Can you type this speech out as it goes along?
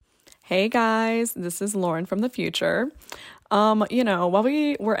Hey guys, this is Lauren from the future. While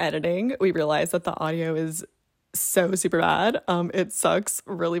we were editing, we realized that the audio is so super bad. It sucks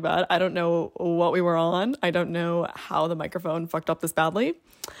really bad. I don't know what we were on. I don't know how the microphone fucked up this badly.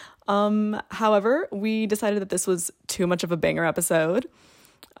 However, we decided that this was too much of a banger episode,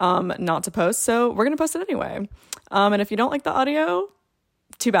 not to post. So we're going to post it anyway. And if you don't like the audio,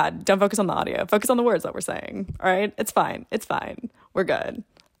 too bad. Don't focus on the audio. Focus on the words that we're saying. All right. It's fine. It's fine. We're good.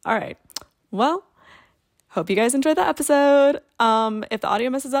 All right. Well, hope you guys enjoyed the episode. If the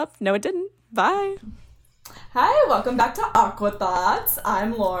audio messes up, no, it didn't. Bye. Hi, welcome back to Aqua Thoughts.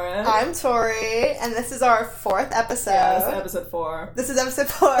 I'm Lauren. I'm Tori, and this is our fourth episode. Yes, episode 4. This is episode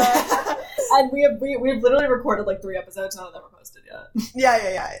 4. And we've literally recorded like 3 episodes, none of them were posted yet.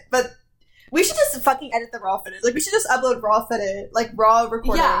 Yeah. But we should just fucking edit the raw footage. Like, we should just upload raw footage, like raw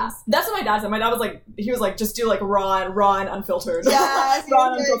recordings. Yeah, that's what my dad said. My dad was like, just do like raw and unfiltered. Yeah,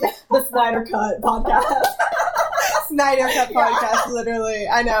 raw and unfiltered. The Snyder Cut podcast. Snyder Cut podcast, literally.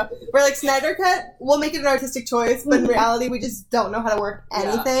 I know. We're like, Snyder Cut, we'll make it an artistic choice, but in reality, we just don't know how to work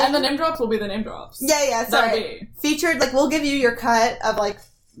anything. Yeah. And the name drops will be the name drops. Yeah, sorry. Featured, like, we'll give you your cut of, like,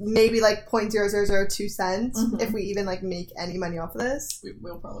 maybe, like, 0.0002 cents if we even, like, make any money off of this.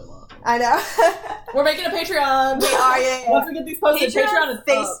 We'll probably won't. I know. We're making a Patreon. We are, yeah. Once we get these posted,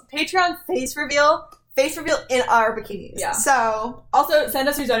 Patreon face reveal. Face reveal in our bikinis. Yeah. So also send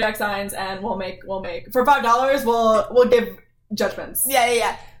us your zodiac signs and we'll make for $5 we'll give judgments.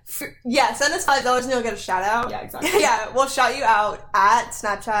 Yeah. Send us $5 and you'll get a shout out. Yeah, exactly. Yeah, we'll shout you out at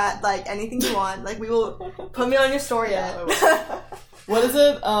Snapchat, like anything you want. Like we will put me on your story. Yeah. What is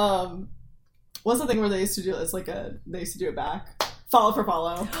it? What's the thing where they used to do? It's like they used to do it back. Follow for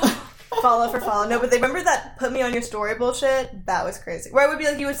follow. Follow for follow. No, but they remember that put me on your story bullshit? That was crazy. Where it would be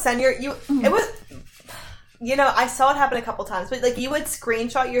like you would send it was, I saw it happen a couple times, but like you would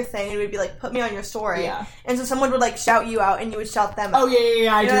screenshot your thing and it would be like, put me on your story. Yeah. And so someone would like shout you out and you would shout them out. Oh,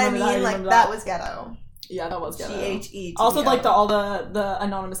 yeah. I do remember that. Like that was ghetto. Yeah, that was ghetto. GHE. Also, like all the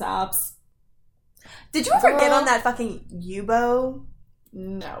anonymous apps. Did you ever get on that fucking Yubo?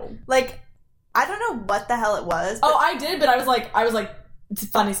 No. Like, I don't know what the hell it was. Oh, I did, but I was like, it's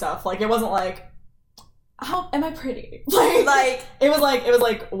funny stuff. Like, it wasn't like, how am I pretty? Like it was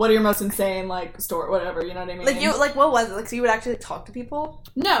like what are your most insane like story, whatever, you know what I mean? Like what was it? Like so you would actually talk to people?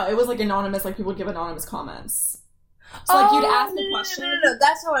 No, it was like anonymous, like people would give anonymous comments. So like you'd ask a question. No,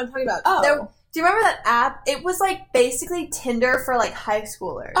 that's not what I'm talking about. Oh. Do you remember that app? It was like basically Tinder for like high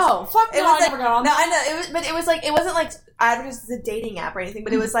schoolers. Oh, fuck no, I never got on that. No, I know. It wasn't like advertised as a dating app or anything,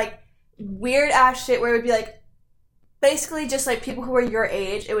 but it was like weird ass shit where it would be like basically just like people who were your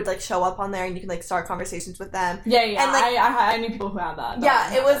age, it would like show up on there and you can like start conversations with them. Yeah. And like I knew people who had that.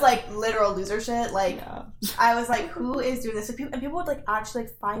 Yeah, it was like literal loser shit. Like I was like, who is doing this? And people would like actually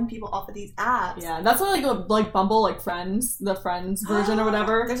like find people off of these apps. Yeah, that's like Bumble, like Friends, the Friends version or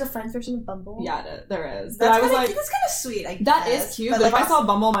whatever. There's a Friends version of Bumble. Yeah, there is. That's kind of sweet. I guess. That is cute. But if I saw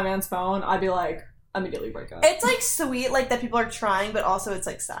Bumble on my man's phone, I'd be like, immediately break up. It's like sweet, like that people are trying, but also it's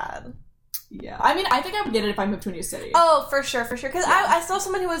like sad. Yeah, I mean, I think I would get it if I moved to a new city. Oh, for sure. Because I saw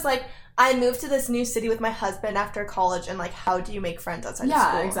someone who was like, I moved to this new city with my husband after college, and like, how do you make friends outside of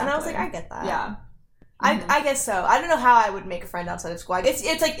school? Exactly. And I was like, I get that. Yeah. I guess so. I don't know how I would make a friend outside of school. I guess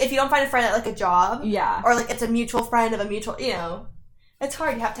it's like, if you don't find a friend at like a job. Yeah. Or like it's a mutual friend of a mutual, it's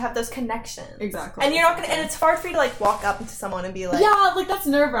hard. You have to have those connections. Exactly. And you're not gonna, and it's hard for you to like walk up to someone and be like. Yeah, like that's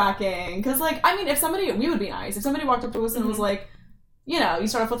nerve-wracking. Because like, I mean, we would be nice. If somebody walked up to us and was like, you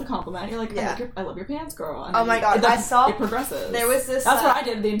start off with a compliment. You're like, I love your pants, girl. And oh my god, it progresses. There was this. That's what I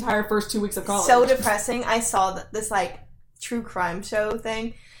did the entire first 2 weeks of college. So depressing. I saw this like true crime show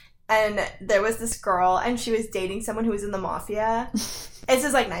thing, and there was this girl, and she was dating someone who was in the mafia. This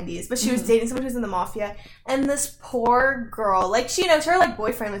is like 90s, but she was dating someone who was in the mafia, and this poor girl, like her like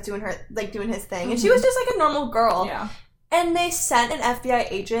boyfriend was doing his thing, and she was just like a normal girl. Yeah. And they sent an FBI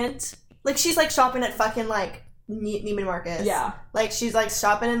agent. Like she's like shopping at fucking like Neiman Marcus. Yeah. Like, she's, like,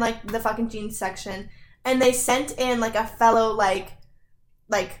 shopping in, like, the fucking jeans section. And they sent in, like, a fellow, like,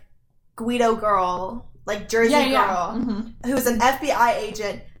 Guido girl, like, Jersey girl, who's an FBI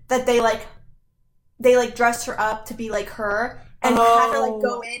agent that they dressed her up to be, like, her and had her, like,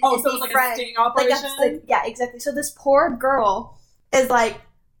 go in and so it was, like, friends. A sting operation? Like, yeah, exactly. So this poor girl is, like,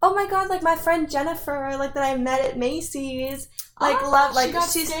 oh, my God, like, my friend Jennifer, like, that I met at Macy's, like, love, like,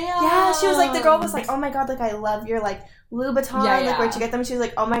 she was like, the girl was like, oh my god, like, I love your, like, Louboutin, like, where'd you get them? And she was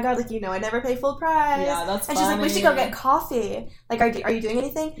like, oh my god, like, I never pay full price. Yeah, that's And she's like, we should go get coffee. Like, are you doing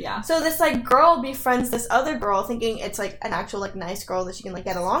anything? Yeah. So this, like, girl befriends this other girl, thinking it's, like, an actual, like, nice girl that she can, like,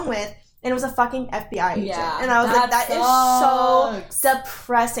 get along with. and it was a fucking FBI agent. Yeah, and I was like, that is so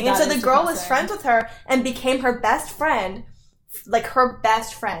depressing. And so the girl was friends with her and became her best friend. Like, her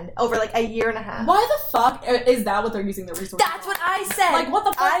best friend over, like, a year and a half. Why the fuck is that what they're using the resources That's what I said. Like, what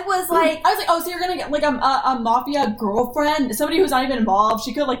the fuck? I was like, oh, so you're gonna get, like, a mafia girlfriend? Somebody who's not even involved?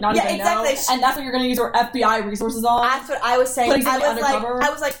 She could, like, not even know? And that's what you're gonna use her FBI resources on? That's what I was saying. I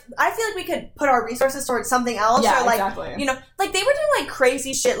was like, I feel like we could put our resources towards something else. Yeah, or, like, exactly. You know, like, they were doing, like,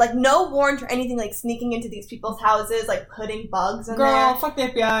 crazy shit. Like, no warrant or anything, like, sneaking into these people's houses, like, putting bugs in there. Girl, fuck the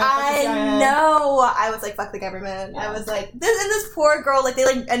FBI. I know. I was like, fuck the government. Yeah. I was like, this poor girl, like, they,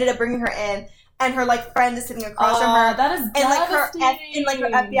 like, ended up bringing her in, and her, like, friend is sitting across from her. That is in, like, her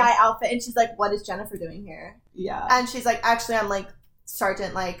FBI outfit, and she's like, what is Jennifer doing here? Yeah. And she's like, actually, I'm, like,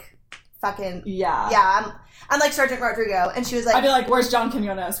 Sergeant, like, fucking... Yeah, I'm like, Sergeant Rodrigo. And she was like... I'd be like, where's John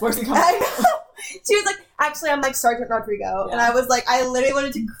Quinones? Where's he coming I know. She was like, actually, I'm like Sergeant Rodrigo. Yeah. And I was like, I literally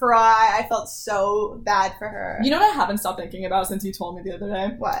wanted to cry. I felt so bad for her. You know what I haven't stopped thinking about since you told me the other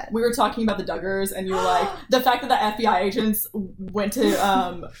day? What? We were talking about the Duggars, and you were like, the fact that the FBI agents went to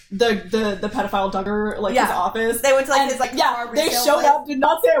the pedophile Duggar, like, his office. They went to, like, his, like, car they showed up, did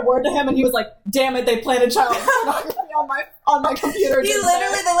not say a word to him, and he was like, damn it, they planted child pornography on my computer. They,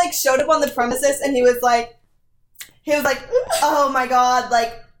 like, showed up on the premises, and he was like, oh my god,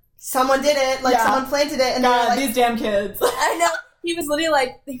 like, someone did it, like, someone planted it, and God, like, these damn kids. I know. He was literally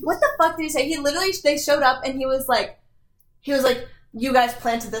like, what the fuck did he say? They showed up, and he was like, you guys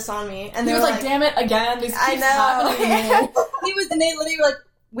planted this on me. And he was like, damn it, again, this keeps happening to me. And they literally were like,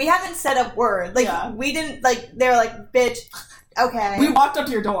 we haven't said a word. Like, we didn't, like, they were like, bitch, okay. We walked up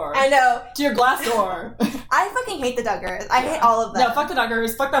to your door. I know. To your glass door. I fucking hate the Duggars. I hate all of them. No, fuck the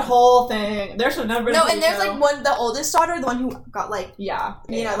Duggars. Fuck that whole thing. There should have never been No, and there's, like, the oldest daughter, the one who got, like... you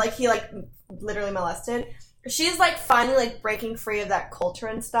know, like, he, like, literally molested. She's, like, finally, like, breaking free of that culture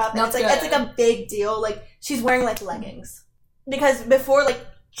and stuff. And it's like a big deal. Like, she's wearing, like, leggings. Because before, like,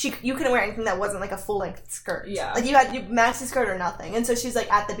 you couldn't wear anything that wasn't, like, a full-length skirt. Yeah. Like, you had maxi skirt or nothing. And so she's,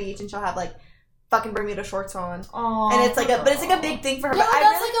 like, at the beach, and she'll have, like, fucking Bermuda shorts on. Aww. And it's like but it's like a big thing for her. Yeah, but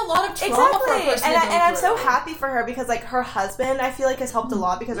that's like a lot of trauma for a person. And I'm so happy for her because, like, her husband, I feel like, has helped a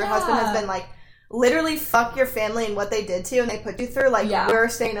lot because her husband has been like, literally fuck your family and what they did to you and they put you through. Like, we're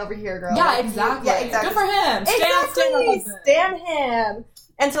staying over here, girl. Yeah, like, exactly. Yeah, exactly. Good for him. Exactly. Stand him.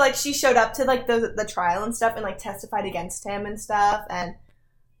 And so, like, she showed up to, like, the trial and stuff and, like, testified against him and stuff. And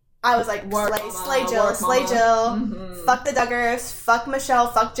I was like, slay Jill. Mm-hmm. Fuck the Duggars. Fuck Michelle.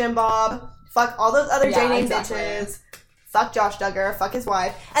 Fuck Jim Bob. Fuck all those other J-name bitches. Fuck Josh Duggar. Fuck his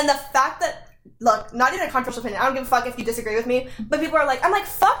wife. And the fact that, look, not even a controversial opinion. I don't give a fuck if you disagree with me. But people are like, I'm like,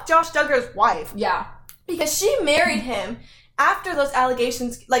 fuck Josh Duggar's wife. Yeah. Because she married him after those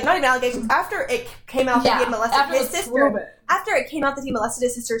allegations, like, not even allegations, after it came out that he had molested his sister. After it came out that he molested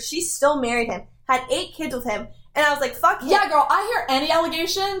his sister, she still married him. Had 8 kids with him. And I was like, fuck him. Yeah, girl, I hear any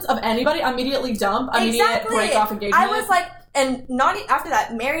allegations of anybody, immediately dump, immediate break off engagement. I was like, and not after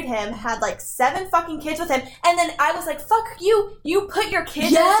that, married him, had like 7 fucking kids with him, and then I was like, fuck you. You put your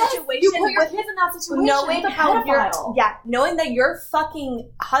kids in a situation. You put your kids in that situation. Knowing how knowing that your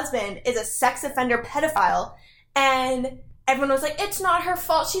fucking husband is a sex offender pedophile, and everyone was like, it's not her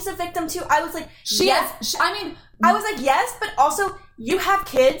fault. She's a victim too. I was like, I was like, yes, but also you have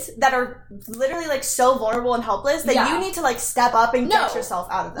kids that are literally like so vulnerable and helpless that you need to like step up and get yourself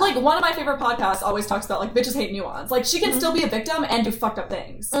out of that. Like, one of my favorite podcasts always talks about like bitches hate nuance. Like, she can still be a victim and do fucked up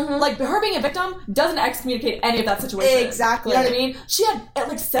things. Like, her being a victim doesn't excommunicate any of that situation. Exactly. You know what I mean? She had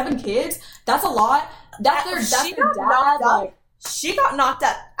like 7 kids. That's a lot. That's their dad. She got knocked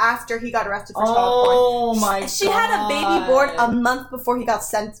up after he got arrested for child porn. Oh my god. She had a baby born a month before he got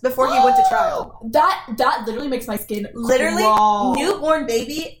before he went to trial. That literally makes my skin literally crawl. Newborn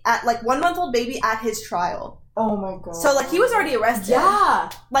baby at like 1-month-old baby at his trial. Oh my god. So like he was already arrested.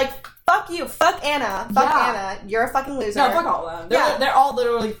 Yeah. Like, fuck you. Fuck Anna. Fuck Anna. You're a fucking loser. No, fuck all of them. They're all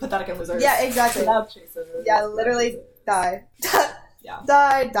literally pathetic and losers. Yeah, exactly. Yeah, literally die.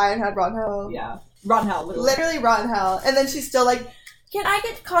 Die and had rotten hell. Yeah. Rotten hell, literally rotten hell. And then she's still like, can I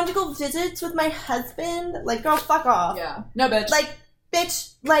get conjugal visits with my husband? Like, girl, fuck off. Yeah. No, bitch. Like,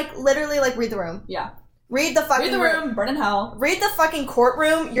 bitch, like, literally, like, read the room. Yeah. Read the fucking room. Burn in hell. Read the fucking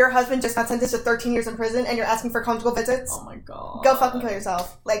courtroom. Your husband just got sentenced to 13 years in prison and you're asking for conjugal visits. Oh my god. Go fucking kill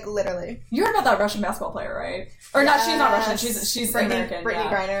yourself. Like, literally. You heard about that Russian basketball player, right? Or not, she's not Russian. She's American. Brittany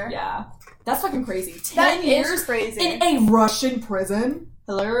Griner. Yeah. That's fucking crazy. 10 years crazy. In a Russian prison?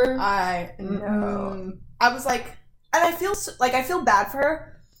 Hello? I know. I was like, and I feel bad for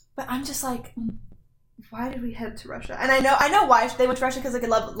her, but I'm just like, why did we head to Russia? And I know why they went to Russia, because like a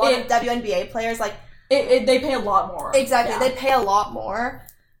lot of WNBA players, like, they pay a lot more. Exactly, they pay a lot more.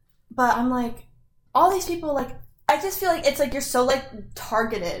 But I'm like, all these people, like, I just feel like it's like you're so, like,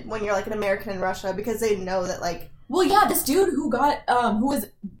 targeted when you're, like, an American in Russia because they know that, like... Well, yeah, this dude who got, who was...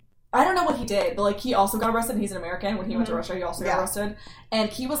 I don't know what he did, but, like, he also got arrested, and he's an American. When he went to Russia, he also got arrested. And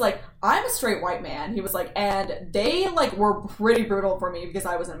he was like, I'm a straight white man. He was like, and they, like, were pretty brutal for me because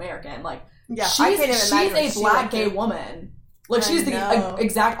I was an American. Like, she's a black gay woman. Like, she's the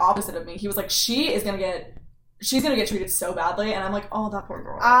exact opposite of me. He was like, she's gonna get treated so badly. And I'm like, oh, that poor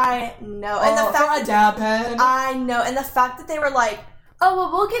girl. I know. And the fact for a dab pen. I know. And the fact that they were like, oh,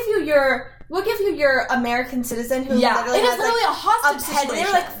 well, we'll give you your American citizen who literally it is literally a hostage situation. They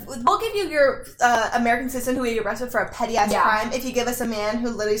were like, we'll give you your American citizen who we arrested for a petty ass crime if you give us a man who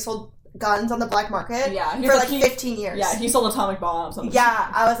literally sold guns on the black market for like 15 years. Yeah, he sold atomic bombs. Yeah,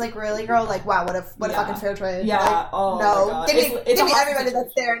 I was like, really, girl? Like, wow, what a fucking fair trade. Yeah. Like, oh no, my God. give me everybody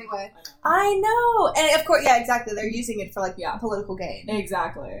that's there anyway. I know, and of course, exactly. They're using it for like political gain.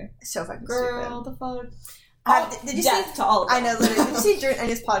 Exactly. So fucking girl, stupid. The fuck. Did you see? To all of them. I know, literally. Did you see Drew and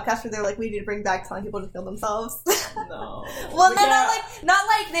Anya's podcast where they're like, we need to bring back telling people to kill themselves? No. Well, no, not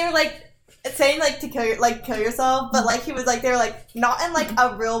like they were like saying like to kill yourself, but like he was like they were like not in like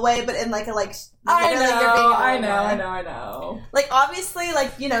a real way, but in like a like. I know. Like obviously,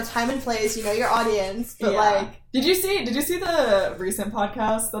 like time and place, your audience, but like. Did you see the recent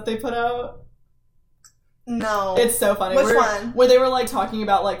podcast that they put out? No. It's so funny. Which one? Where they were, like, talking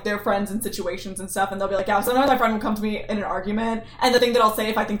about, like, their friends and situations and stuff, and they'll be like, yeah, sometimes my friend will come to me in an argument, and the thing that I'll say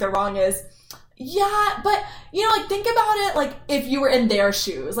if I think they're wrong is, yeah, but, like, think about it, like, if you were in their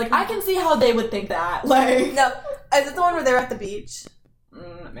shoes. Like, I can see how they would think that. Like... No. Is it the one where they were at the beach?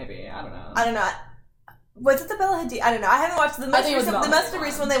 Maybe. I don't know. I don't know. Was it the Bella Hadid? I don't know. I haven't watched the most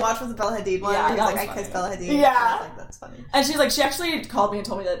recent one they watched was the Bella Hadid one. Yeah, like, I kissed Bella Hadid. Yeah. I was like, that's funny. And she's like, she actually called me and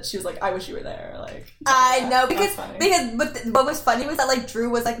told me that she was like, I wish you were there. Like, I know, because what was funny was that, like, Drew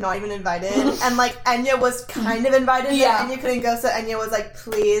was, like, not even invited. And, like, Enya was kind of invited. Yeah. Enya couldn't go, so Enya was like,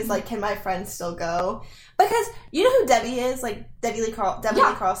 please, like, can my friends still go? Because, you know who Debbie is? Like, Debbie Lee Carlson?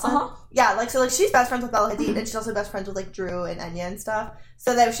 Uh-huh. Yeah, like, so, like, she's best friends with Bella Hadid, and she's also best friends with, like, Drew and Enya and stuff.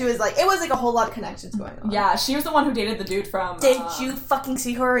 So that she was, like, it was, like, a whole lot of connections going on. Yeah, she was the one who dated the dude from... Did you fucking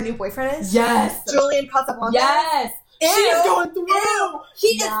see who her new boyfriend is? Yes! Julian Casablanca? Yes! She's going through! He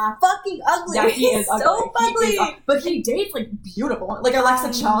is fucking ugly. Yeah, he is ugly. So ugly. But he dates, like, beautiful. Like,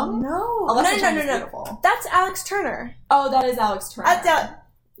 Alexa Chung? No. Alexa Chung is beautiful. That's Alex Turner. Oh, that is Alex Turner.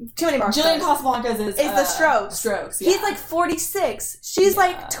 Too many more. Julian Casablancas is the Strokes. Strokes, yeah. He's like 46. She's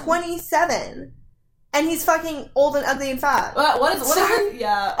like 27. And he's fucking old and ugly and fat. What is it?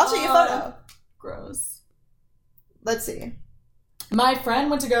 Yeah. I'll show you a photo. Gross. Let's see. My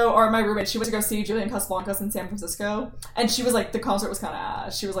friend went to go, or my roommate, she went to go see Julian Casablancas in San Francisco, and she was like, the concert was kind of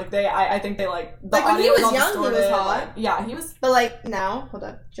ass. She was like, I think they like, the like, when audio he was all young, distorted. he was hot. Yeah, he was. But like, now, hold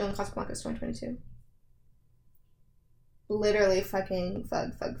up, Julian Casablancas 2022. Literally fucking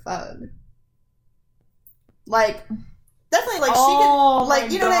fug. Like, definitely, like, she could,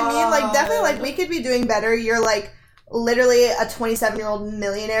 like, you know what I mean? Like, definitely, like, we could be doing better. You're, like, literally a 27-year-old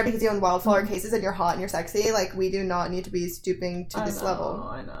millionaire because you own wildflower cases and you're hot and you're sexy. Like, we do not need to be stooping to this level.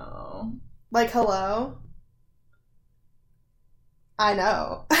 I know. Like, hello? I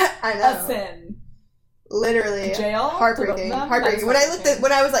know. I know. A sin. Literally. Jail? Heartbreaking.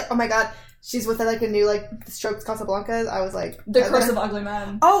 When I was like, oh my god, she's with like a new like Strokes Casablanca, I was like, the curse of ugly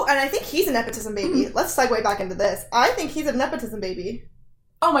men. Oh, and I think he's a nepotism baby. Let's segue back into this. I think he's a nepotism baby.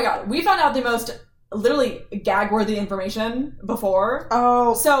 Oh my god, we found out the most literally gag-worthy information before.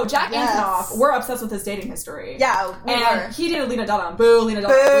 Oh. So Jack Antonoff, we're obsessed with his dating history. Yeah, and he dated Lena Dunham. Boo, Lena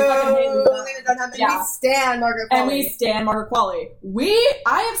Dunham. Boo, we fucking hate Lena Dunham. And we stan Margaret Qualley. And we stan Margaret Qualley.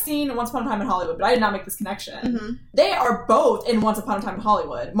 I have seen Once Upon a Time in Hollywood, but I did not make this connection. Mm-hmm. They are both in Once Upon a Time in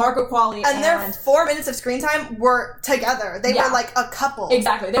Hollywood. Margaret Qualley and their 4 minutes of screen time were together. They were like a couple.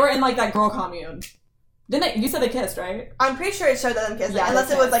 Exactly. They were in like that girl commune. Didn't they? You said they kissed, right? I'm pretty sure it showed them kissing,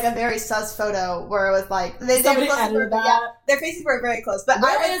 unless it was like a very sus photo where it was like somebody edited that. Their faces were very close. But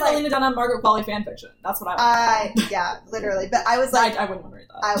where is the Lena Dunham Margaret Qualley fanfiction? That's what I want. Yeah, literally. But I was like, I wouldn't want to read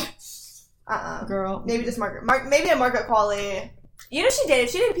that. Girl, maybe just maybe a Margaret Qualley. You know, she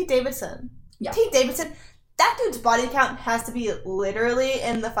dated Pete Davidson. Yeah, Pete Davidson. That dude's body count has to be literally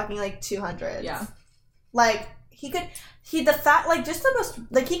in the fucking like 200s. Yeah, like he gets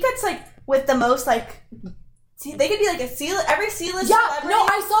like with the most like they could be like every C-list celebrity. No,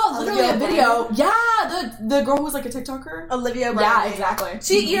 I saw literally a video. Yeah, the girl who was like a TikToker. Olivia Brown. Yeah, exactly.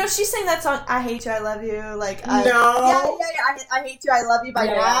 She she sang that song "I Hate You, I Love You." Like no. I Hate You, I Love You by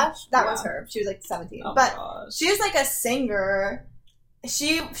Nash. That was her. She was like 17, but she was like a singer.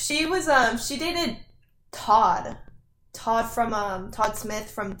 She was she dated Todd. Todd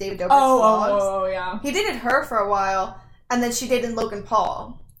Smith from David Dobrik's vlogs. Oh, yeah. He dated her for a while, and then she dated Logan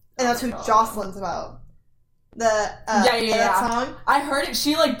Paul. And that's who Jocelyn's about. The song. I heard it.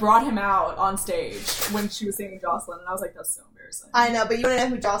 She like brought him out on stage when she was singing Jocelyn, and I was like, that's so embarrassing. I know, but you want to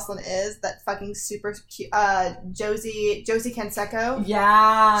know who Jocelyn is? That fucking super cute, Josie Canseco.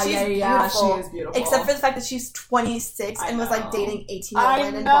 Yeah, she's beautiful. She is beautiful. Except for the fact that she's 26 and was like dating 18-year-old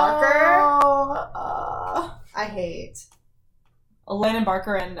Landon Barker. I hate. Landon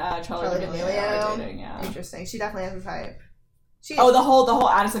Barker and Charli D'Amelio are dating. Yeah, interesting. She definitely has a type. The whole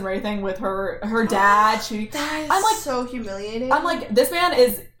Addison Rae thing with her dad. I'm like so humiliating. I'm like, this man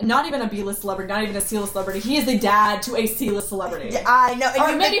is not even a B-list celebrity, not even a C-list celebrity. He is the dad to a C-list celebrity. Yeah, I know.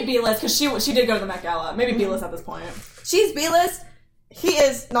 Or maybe B-list, because she did go to the Met Gala. Maybe B-list at this point. She's B-list. He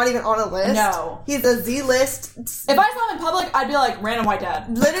is not even on a list. No. He's a Z-list. If I saw him in public, I'd be like, random white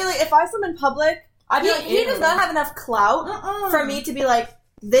dad. Literally, if I saw him in public, I'd be like, he does not have enough clout for me to be like,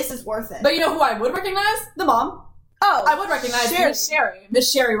 this is worth it. But you know who I would recognize? The mom. Oh, I would recognize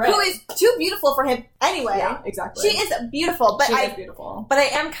Miss Sherry Ray, who is too beautiful for him anyway. Yeah, exactly. She is beautiful, but she is beautiful. But I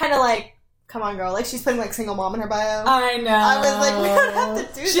am kind of like, come on, girl. Like she's putting like single mom in her bio. I know. I was like, we don't have to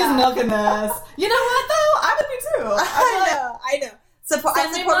do that. She's milking this. You know what though? I would be too. I know.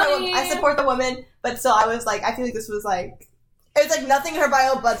 I support the woman, but still, I was like, I feel like this was like. It was like nothing in her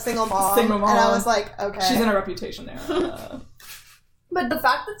bio but single mom. And I was like, okay. She's in a reputation there. But the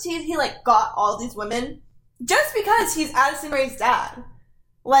fact that he like got all these women just because he's Addison Rae's dad.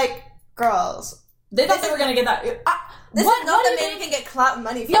 Like, girls. They thought they were going to get that. This is not the man can get clout and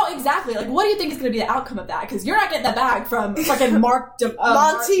money from. No, exactly. Like, what do you think is going to be the outcome of that? Because you're not getting that bag from fucking Monty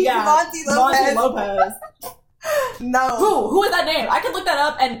Lopez. No. Who is that name? I could look that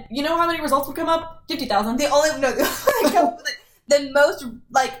up, and you know how many results would come up? 50,000. The most,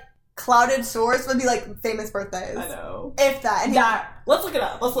 like, clouded source would be, like, famous birthdays. I know. If that. And let's look it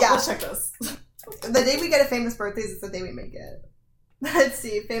up. Let's check this. The day we get a famous birthdays is the day we make it. Let's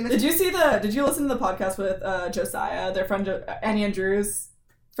see. Famous. Did you listen to the podcast with Josiah, their friend, Annie and Drew's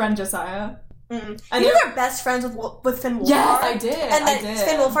friend Josiah? Mm-mm. And they're best friends with Finn Wolfhard. Yes, I did. And then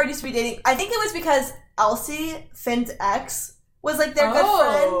Finn Wolfhard used to be dating. I think it was because Elsie, Finn's ex, was like their good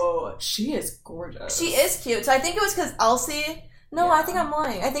friend. Oh, she is gorgeous. She is cute. So I think it was because Elsie. No, I think I'm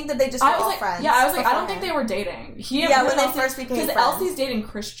lying. I think that they just were all friends. Yeah, I was like, I don't think they were dating. When they first became friends. Because Elsie's dating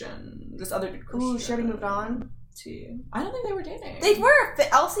Christian. This other dude, Christian. Ooh, she already moved on. I don't think they were dating. They were.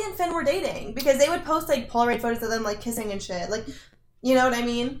 Elsie and Finn were dating because they would post like Polaroid photos of them like kissing and shit. Like, you know what I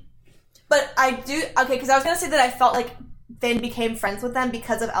mean? But I do because I was gonna say that I felt like Finn became friends with them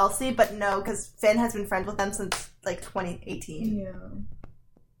because of Elsie, but no, because Finn has been friends with them since like 2018. Yeah.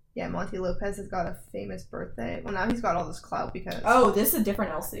 Yeah, Monty Lopez has got a famous birthday. Well, now he's got all this clout because. Oh, this is a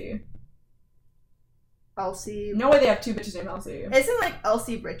different Elsie. Elsie. No way they have two bitches named Elsie. Isn't like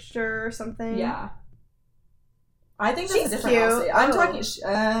Elsie Richter or something? Yeah. I think that's a different cute. Elsie. I'm talking.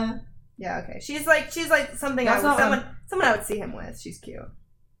 Yeah. Okay. She's like something. Someone I would see him with. She's cute.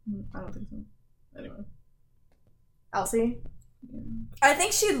 I don't think so. Anyway. Elsie. Yeah. I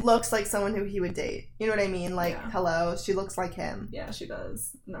think she looks like someone who he would date. You know what I mean? Like, hello, she looks like him. Yeah, she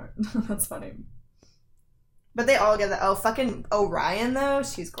does. No, that's funny. But they all get that. Oh, fucking Orion, though.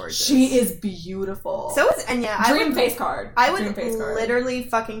 She's gorgeous. She is beautiful. So is Enya. Dream face card. I would literally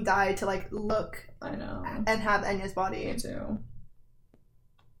fucking die to, like, look. I know. And have Enya's body. Me too.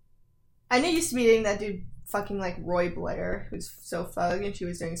 Enya used to be dating that dude fucking, like, Roy Blair, who's so fug, and she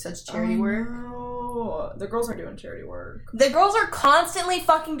was doing such charity work. No. The girls are doing charity work. The girls are constantly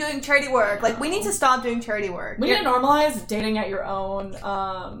fucking doing charity work. Like, we need to stop doing charity work. We need to normalize dating at your own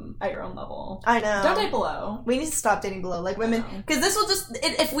level. I know. Don't date below. We need to stop dating below. Like, women, because this will just,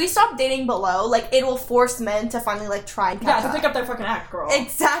 if we stop dating below, like, it will force men to finally, like, try and catch up. To pick up their fucking act, girl.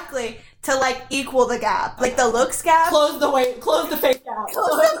 Exactly. To, like, equal the gap. Like, the looks gap. Close the face gap. Close the face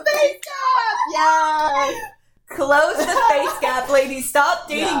gap! Yes! Close the face gap, ladies. Stop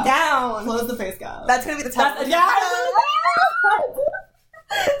dating down. Close the face gap. That's gonna be the title.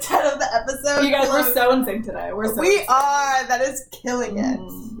 Title of the episode. You guys, we're so in sync today. We are. That is killing it.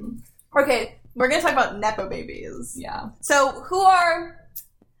 Okay, we're gonna talk about nepo babies. Yeah. So, who are...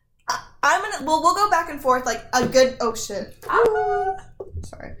 We'll go back and forth, like, a good... Oh, shit.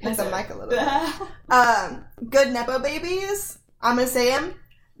 Sorry. Hit the mic a little bit. Good nepo babies. I'm gonna say them.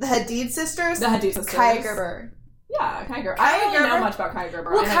 The Hadid sisters. Kaya Gerber. Yeah, Kaya Gerber. I don't really know much about Kaya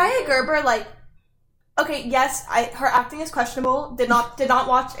Gerber. Well, Kaya Gerber, like... Okay, yes, her acting is questionable. Did not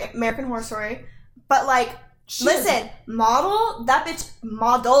watch American Horror Story. But, like... Listen, model? That bitch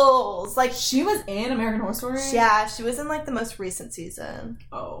models. Like, she was in American Horror Story? Yeah, she was in, like, the most recent season.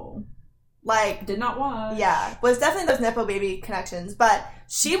 Oh. Like, did not watch. Yeah, was definitely those nepo baby connections. But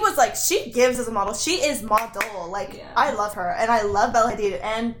she was like, she gives as a model. She is model. Like, I love her, and I love Bella Hadid,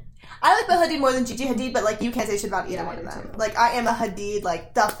 and I like Bella Hadid more than Gigi Hadid. But like, you can't say shit about either one of them. Too. Like, I am a Hadid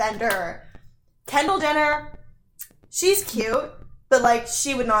like defender. Kendall Jenner, she's cute, but like,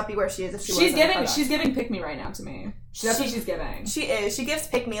 she would not be where she is if she wasn't. She's giving pick me right now to me. That's what she's giving. She is. She gives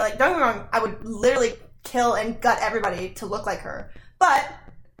pick me. Like, don't get me wrong, I would literally kill and gut everybody to look like her, but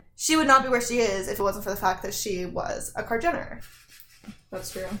she would not be where she is if it wasn't for the fact that she was a Kar Jenner.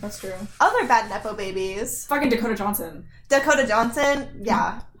 That's true. Other bad nepo babies. Fucking Dakota Johnson.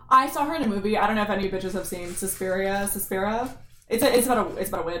 Yeah. I saw her in a movie. I don't know if any bitches have seen Suspiria. It's about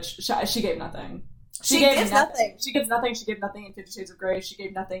a witch. She gave nothing. She gives nothing. She gives nothing. She gave nothing in 50 Shades of Grey. She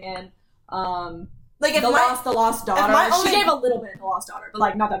gave nothing in like if the Lost Daughter. She gave a little bit in The Lost Daughter, but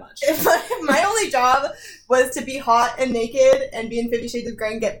like not that much. If my only job was to be hot and naked and be in 50 Shades of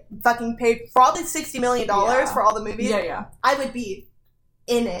Grey and get fucking paid probably $60 million for all the movies, I would be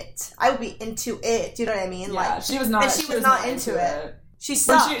in it. I would be into it. Do you know what I mean? Yeah, like, she was not. And she was not into it. She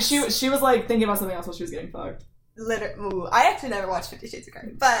sucks. She was like thinking about something else while she was getting fucked. I actually never watched 50 Shades of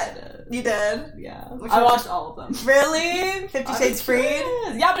Grey, but you did. Yeah, I watched all of them. Really? 50 Shades Freed?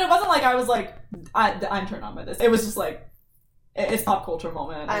 Yeah, but it wasn't like I was like I'm turned on by this. It was just like it's pop culture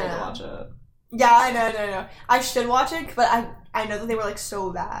moment. I need to watch it. Yeah, I know. I should watch it, but I know that they were like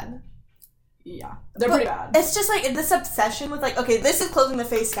so bad. Yeah, they're pretty bad. It's just like this obsession with like, okay, this is closing the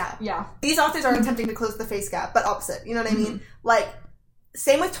face gap. Yeah, these authors are attempting to close the face gap, but opposite. You know what I mean? Like,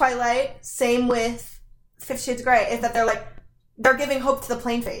 same with Twilight, same with 50 Shades of Grey, is that they're giving hope to the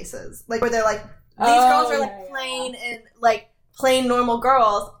plain faces. Like, where they're like, these girls are like plain and like plain normal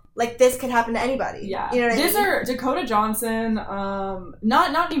girls. Like, this could happen to anybody. Yeah. You know what I mean? These are Dakota Johnson,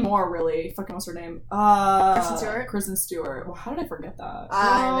 not anymore, really. Fucking what's her name? Kristen Stewart. Well, how did I forget that?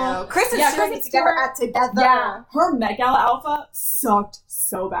 I know. Kristen Stewart needs to get her act together. Yeah. Her Met Gala outfit sucked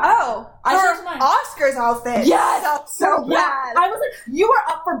so bad. Oh, her Oscars outfit sucked so bad. I was like, you are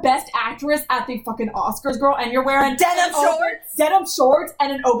up for Best Actress at the fucking Oscars, girl, and you're wearing denim shorts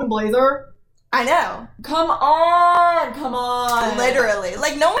and an open blazer. I know. Come on. Literally.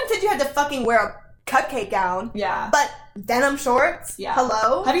 Like, no one said you had to fucking wear a cupcake gown. Yeah. But denim shorts? Yeah.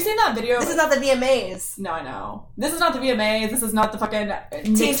 Hello? Have you seen that video? This is not the VMAs. No, I know. This is not the VMAs. This is not the fucking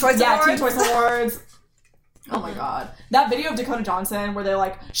Teen Choice Awards. Yeah, Teen Choice Awards. Oh my god. That video of Dakota Johnson where they're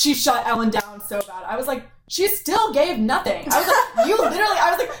like, she shut Ellen down so bad. I was like, she still gave nothing. I was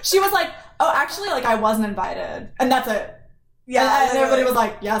like, she was like, oh, actually, like, I wasn't invited. And that's it. Yeah, and everybody was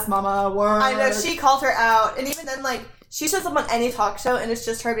like, yes, mama, word. I know, she called her out. And even then, like, she shows up on any talk show and it's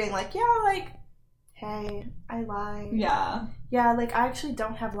just her being like, yeah, like, hey, I lied. Yeah. Yeah, like, I actually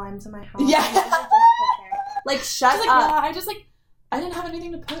don't have limes in my house. Yeah. Like, shut up. Yeah, I didn't have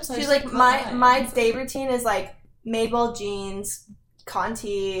anything to put. So she's like, my day routine is, like, Madewell jeans,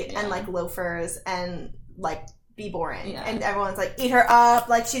 Conti, and, like, loafers, and, like, be boring. Yeah. And everyone's like, eat her up,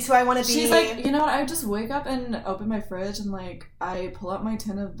 like, she's who I want to be. She's like, you know what, I just wake up and open my fridge and, like, I pull out my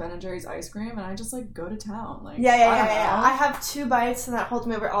tin of Ben & Jerry's ice cream and I just, like, go to town. Like, yeah. I have 2 bites and that holds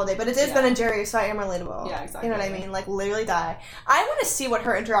me over all day, but it is Ben & Jerry's, so I am relatable. Yeah, exactly. You know what I mean? Like, literally die. I want to see what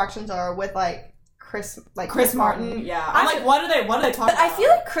her interactions are with, like, Chris Martin. Yeah. I'm like, what do they talk about? I feel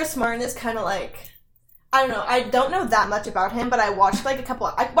like Chris Martin is kind of like, I don't know, I don't know that much about him, but I watched a couple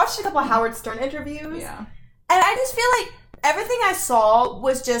of Howard Stern interviews. Yeah. And I just feel like everything I saw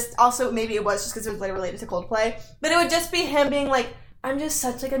was just, also maybe it was just because it was later related to Coldplay, but it would just be him being like, I'm just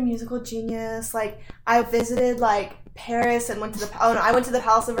such like a musical genius. Like, I visited like Paris and I went to the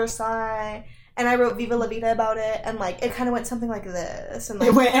Palace of Versailles and I wrote Viva La Vida about it, and like it kind of went something like this, and like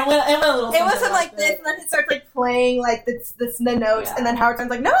it went a little. It wasn't like this, and then he starts like playing like the notes, and then Howard Stern's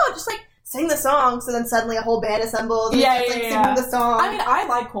like, no, just like sing the song. So then suddenly a whole band assembles. And singing the song. I mean, I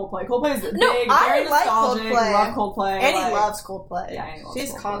like Coldplay. Coldplay is big, I very like nostalgic. Coldplay. Love Coldplay. Annie loves Coldplay. Yeah, Annie loves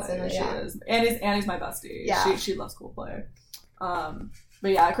She's Coldplay. constantly. She is. Annie's my bestie. Yeah, she loves Coldplay.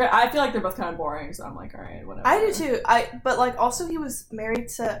 But yeah, I feel like they're both kind of boring, so I'm like, all right, whatever. I do too. But like, also he was married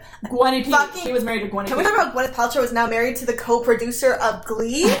to Gwenny P. He was married to Gwenny P. Can we talk about Gwyneth Paltrow is now married to the co-producer of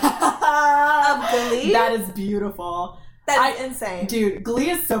Glee? That is beautiful. That's insane. Dude,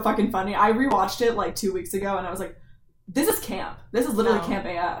 Glee is so fucking funny. I rewatched it like 2 weeks ago, and I was like, this is camp. This is literally camp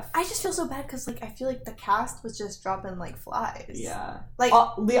AF. I just feel so bad because, like, I feel like the cast was just dropping like flies. Yeah. Like,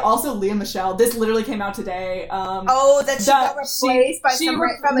 also Leah Michelle. This literally came out today. That she got replaced by a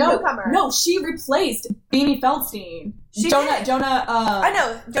newcomer. No, she replaced Beanie Feldstein. Jonah. I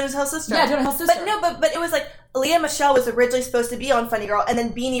know, Jonah Hill's sister. Yeah, Jonah Hill's sister. But no, but it was like Leah Michelle was originally supposed to be on Funny Girl, and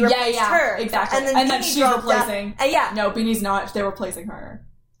then Beanie replaced her. Exactly. And then she's replacing. No, Beanie's not. They're replacing her.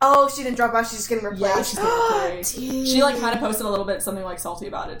 Oh, she didn't drop out. She's just getting replaced. Yeah, she's getting replaced. She like kind of posted a little bit something like salty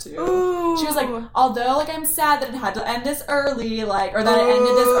about it too. Ooh. She was like, although like I'm sad that it had to end this early, like, or that it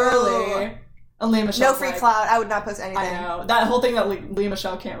ended this early. And Leah Michelle. No free clout. I would not post anything. I know that whole thing that Leah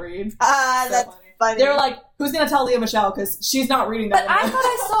Michelle can't read. That's funny. They were like, "Who's gonna tell Leah Michelle because she's not reading that?" But I thought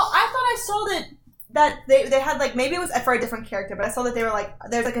I saw that they had like maybe it was for a different character, but I saw that they were like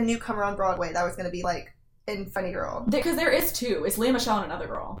there's like a newcomer on Broadway that was gonna be like in Funny Girl. Because there is two. It's Leah Michelle and another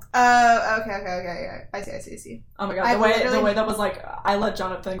girl. Oh, okay. I see. Oh my god, the way that was like, I let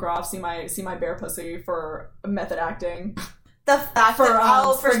Jonathan Groff see my bare pussy for method acting. The fact for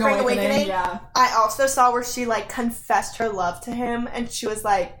Spring Awakening, yeah. I also saw where she like confessed her love to him, and she was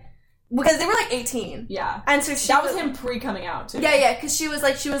like, because they were like 18, yeah, and so that was him pre-coming out too. Yeah, because she was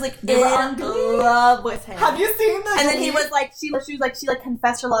like in love with him. Have you seen this? And then he was like, she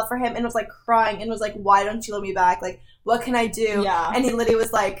confessed her love for him and was like crying and was like, why don't you love me back? Like, what can I do? Yeah, and he literally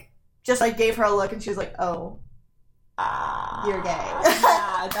was like, just like gave her a look, and she was like, oh, you're gay.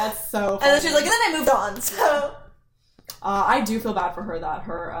 Yeah, that's so funny. And then she was like, and then I moved on. So. I do feel bad for her that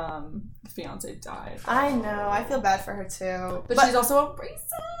her fiance died. I know. I feel bad for her too. But she's also a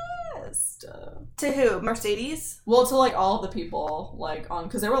racist. To who? Mercedes? Well, to like all of the people like on,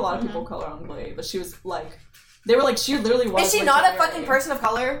 because there were a lot of people of color on Glee, but she was like, they were like, she literally was. Is she like, not a fucking person of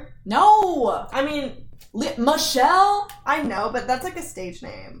color? No. I mean, Michelle. I know, but that's like a stage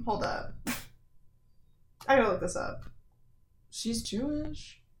name. Hold up. I gotta look this up. She's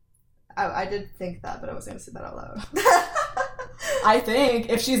Jewish. Oh, I did think that, but I wasn't going to say that out loud. I think.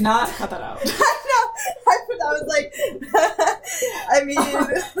 If she's not, cut that out. I know. I was like, I mean,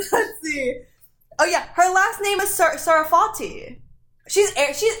 let's see. Oh, yeah. Her last name is Sarafati. She's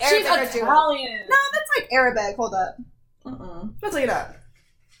Arabic. She's Italian. No, that's like Arabic. Hold up. Let's look it up.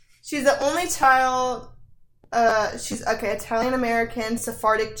 She's the only child. She's, okay, Italian-American,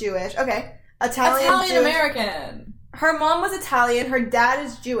 Sephardic Jewish. Okay. Italian-American. Her mom was Italian, her dad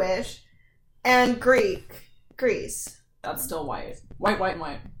is Jewish, and Greece. That's still white. White.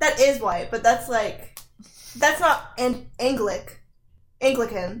 That is white, but that's like, that's not Anglican.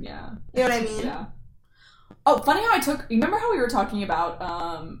 Yeah. You know what I mean? Yeah. Oh, funny how you remember how we were talking about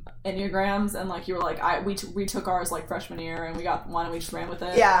Enneagrams, and like you were like, we took ours like freshman year and we got one and we just ran with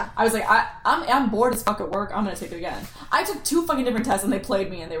it. Yeah. I was like, I'm bored as fuck at work, I'm gonna take it again. I took 2 fucking different tests and they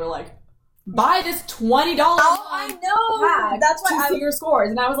played me and they were like, buy this $20 Oh, I know. That's why I see your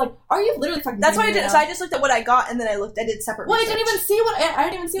scores, and I was like, "Are you literally fucking?" That's what I did. So I just looked at what I got, and then I did separate. Well, research. I didn't even see what I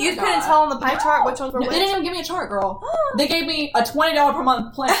didn't even see. You couldn't tell on the pie chart which ones were. No, they didn't even give me a chart, girl. They gave me a $20 per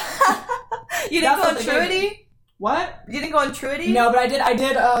month plan. You didn't go on Truity? What? You didn't go on Truity? No, but I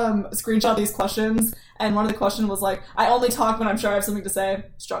did screenshot these questions, and one of the questions was like, "I only talk when I'm sure I have something to say."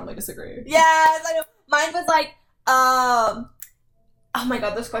 Strongly disagree. Yes, I know. Mine was like, oh my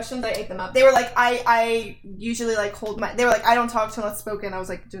god, those questions, I ate them up. They were like, I usually like they were like, I don't talk till it's spoken. I was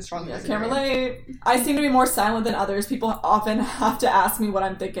like, just strongly disagree. Can't relate. I seem to be more silent than others. People often have to ask me what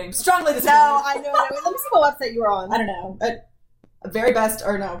I'm thinking. Strongly disagree. No, I know. Let me see what website you were on. I don't know.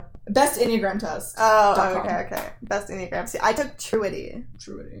 Best Enneagram test. Oh, okay. Best Enneagram. See, I took Truity.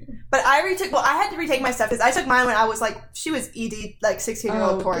 But I had to retake my stuff because I took mine when I was like, she was ED, like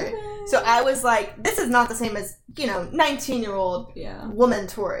 16-year-old Tori. So I was like, this is not the same as, 19-year-old woman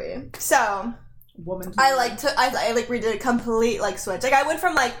Tori. So, I redid a complete like switch. Like I went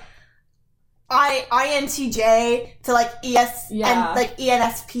from like INTJ to like and like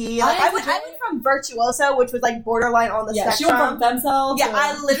ENSP. Like I went from virtuoso, which was like borderline on the spectrum. She went from femcel. Yeah,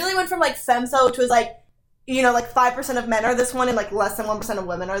 I literally went from like femcel, which was like, like 5% of men are this one and like less than 1% of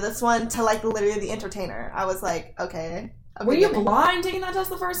women are this one, to like literally the entertainer. I was like, okay. Were you blind taking that test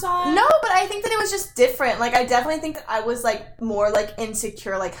the first time? No, but I think that it was just different. Like I definitely think I was like more like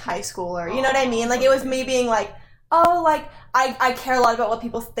insecure, like high schooler. You know what I mean? Like it was me being like, oh, like, I care a lot about what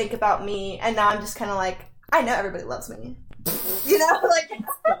people think about me, and now I'm just kind of like, I know everybody loves me. Like,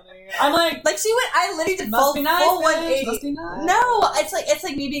 I'm like I literally did full 180. Nice. No, it's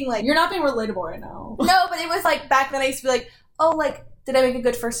like me being like, you're not being relatable right now. No, but it was like, back then I used to be like, oh, like, did I make a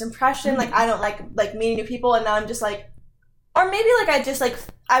good first impression? Like, I don't like meeting new people, and now I'm just like, or maybe like I just like,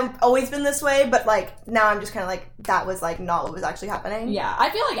 I've always been this way, but like now I'm just kind of like, that was like not what was actually happening. Yeah, I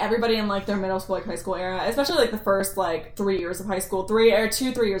feel like everybody in like their middle school, like high school era, especially like the first like 3 years of high school, 3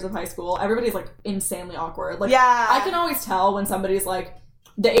 years of high school, everybody's like insanely awkward. Like, yeah, I can always tell when somebody's like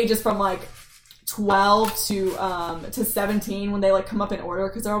the ages from like 12 to 17 when they like come up in order,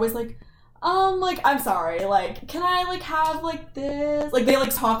 because they're always like, like, I'm sorry, like, can I like have like this? Like they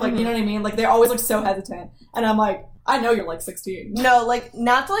like talk like, you know what I mean? Like they're always like so hesitant, and I'm like, I know you're like 16. No, like,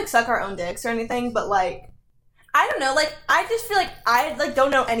 not to like suck our own dicks or anything, but like, I don't know, like, I just feel like I, like,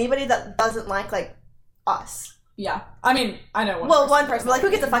 don't know anybody that doesn't like, us. Yeah. I mean, I know one Well, one person, but, like, who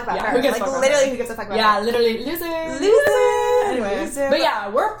gives a fuck about her? Who gives like, a fuck literally, about her? who gives a fuck about Yeah, her? literally, loser. Anyway. Loser. But yeah,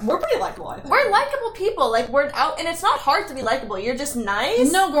 we're pretty likable, I think. We're likable people. Like, we're out, and it's not hard to be likable. You're just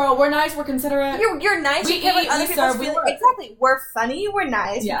nice. No, girl, we're nice, we're considerate. You're nice. We you care eat, about other we people's serve, we feelings. work. Exactly. We're funny. We're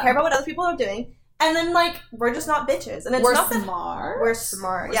nice. Yeah. We care about what other people are doing. And then, like, we're just not bitches. And it's we're not that smart. we're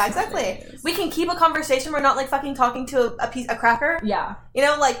smart. We're Yeah, smart exactly. ladies. We can keep a conversation. We're not, like, fucking talking to a cracker. Yeah. You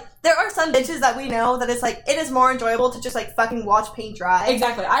know, like, there are some bitches that we know that it's, like, it is more enjoyable to just, like, fucking watch paint dry.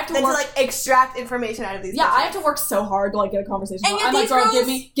 Exactly. I have to than work. to, like, extract information out of these bitches. I have to work so hard to, like, get a conversation. And yet I'm like, these girl, girls-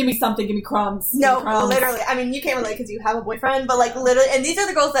 give me something, give me crumbs. Give No, me crumbs. literally. I mean, you can't relate because you have a boyfriend, but, like, literally, and these are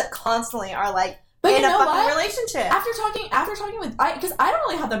the girls that constantly are, like, But in you a know fucking what? relationship. After talking with, because I don't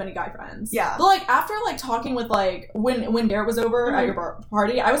really have that many guy friends. Yeah. But like after like talking with like when Garrett was over at your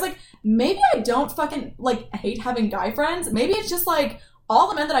party, I was like, maybe I don't fucking like hate having guy friends. Maybe it's just like all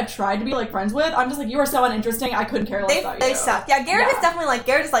the men that I've tried to be like friends with, I'm just like, you are so uninteresting. I couldn't care less about you. They suck. Yeah, Garrett is definitely like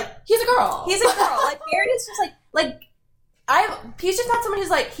he's a girl. He's a girl. Like Garrett is just like he's just not someone who's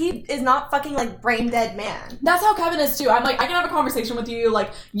like, he is not fucking like brain dead man. That's how Kevin is too. I'm like, I can have a conversation with you.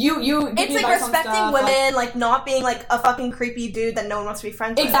 Like you give it's me like advice on respecting stuff, women, like not being like a fucking creepy dude that no one wants to be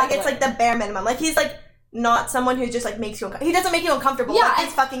friends with. Exactly. Like it's like the bare minimum. Like he's like not someone who just like makes you he doesn't make you uncomfortable. Yeah, like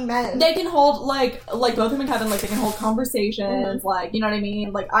it's fucking men. They can hold like both him and Kevin, like they can hold conversations, like you know what I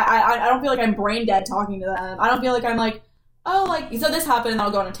mean. Like I don't feel like I'm brain dead talking to them. I don't feel like I'm like, oh, like so this happened, and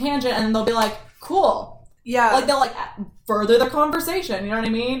I'll go on a tangent, and then they'll be like, cool. Yeah. Like they'll like further the conversation. You know what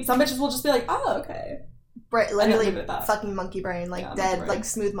I mean? Some bitches will just be like, oh, okay. Literally leave it at that. fucking monkey brain, like Yeah, dead, monkey brain. like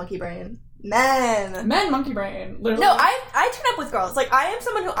smooth monkey brain. Men monkey brain. Literally. No, I turn up with girls. Like, I am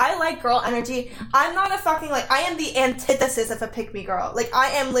someone who, I like girl energy. I'm not a fucking, like, I am the antithesis of a pick-me girl. Like, I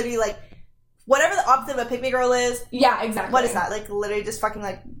am literally, like, whatever the opposite of a pick-me girl is. Yeah, exactly. What is that? Like, literally just fucking,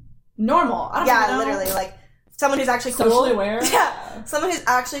 like... Normal. I don't yeah, know. literally, like, someone who's actually cool. Socially aware. Yeah. Someone who's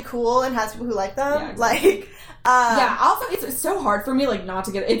actually cool and has people who like them. Yeah, exactly. Like, yeah, also, it's so hard for me, like, not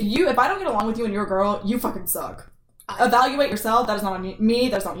to get... If I don't get along with you and you're a girl, you fucking suck. Evaluate yourself. That is not on me.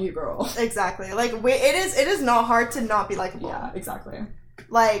 That is not you, girl. Exactly. Like, it is not hard to not be likable. Yeah, exactly.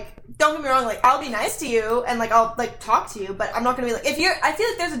 Like, don't get me wrong, like, I'll be nice to you, and, like, I'll, like, talk to you, but I'm not gonna be, like, I feel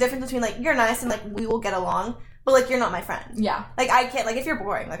like there's a difference between, like, you're nice and, like, we will get along, but, like, you're not my friend. Yeah. Like, I can't, like, if you're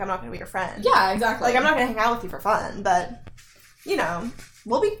boring, like, I'm not gonna be your friend. Yeah, exactly. Like, I'm not gonna hang out with you for fun, but, you know,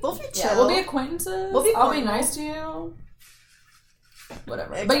 we'll be chill. Yeah, we'll be acquaintances. We'll be I'll be cordial. nice to you.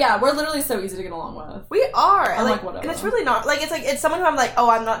 Whatever. Exactly. But yeah, we're literally so easy to get along with. We are. I'm like, like, whatever. and it's really not, like, it's someone who I'm like, oh,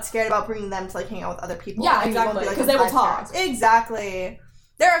 I'm not scared about bringing them to, like, hang out with other people. Yeah, Like, it exactly, won't be, like, 'cause a they will bad talk. experience. Exactly.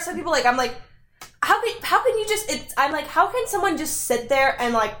 There are some people, like, I'm like, how can you just, I'm like, how can someone just sit there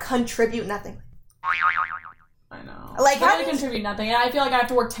and, like, contribute nothing? I know. Like, how how to did- contribute nothing, and I feel like I have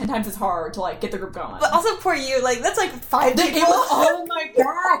to work 10 times as hard to like get the group going. But also, poor you, like, that's, like, 5 It people. was on my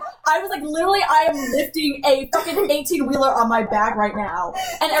back. I was like, literally, I am lifting a fucking 18-wheeler on my back right now,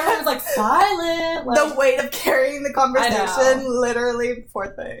 and everyone was like silent. Like, The weight of carrying the conversation, literally, poor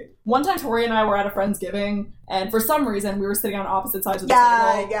thing. one time, Tori and I were at a Friendsgiving, and for some reason, we were sitting on opposite sides of the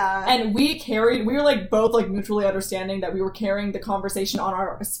Yeah, table. yeah. And we were like both like mutually understanding that we were carrying the conversation on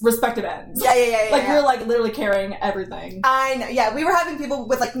our respective ends. Yeah. Like we were like literally carrying everything. I know, yeah, we were having people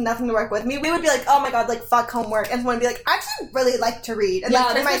with, like, nothing to work with. We would be like, oh my god, like, fuck homework, and someone would be like, I actually really like to read. And, Yeah,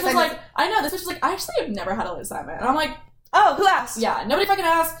 like, this my bitch was assignment- like, I know, this bitch was like, I actually have never had an assignment. And I'm like, oh, who asked? yeah, nobody fucking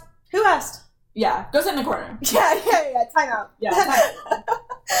asked. Who asked? Yeah, go sit in the corner. Yeah, time out. Yeah, time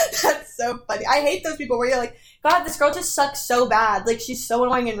That's so funny. I hate those people where you're like, God, this girl just sucks so bad. Like, she's so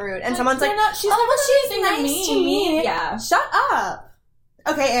annoying and rude. And someone's like, she's oh, well, she's never nice to me. Yeah. Shut up.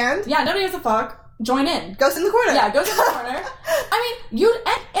 Okay, and? Yeah, nobody gives a fuck. Join in. Go sit in the corner. Yeah, go sit in the corner. I mean,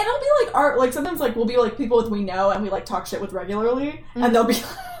 and it'll be like art, like sometimes like we'll be like people we know and we like talk shit with regularly, and they'll be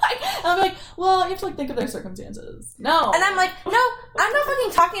like, and I'll be like, well, you have to like think of their circumstances. No. And I'm like, no, I'm not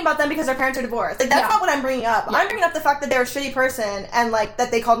fucking talking about them because their parents are divorced. Like, that's not what I'm bringing up. Yeah. I'm bringing up the fact that they're a shitty person and, like,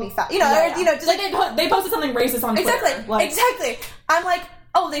 that they called me fat. You know, Yeah, or, you know, just like they posted something racist on Twitter. Exactly. Like, Exactly. I'm like,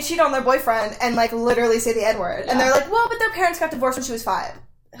 oh, they cheat on their boyfriend and, like, literally say the N-word. Yeah. And they're like, well, but their parents got divorced when she was 5.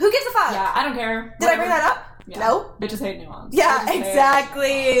 Who gives a fuck? Yeah, I don't care. Did I bring that up? Yeah. No. Bitches hate nuance. Yeah, Bitches hate-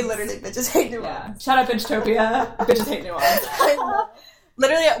 exactly. Literally, bitches hate nuance. Yeah. Shout out Bitchtopia. Bitches hate nuance. I know.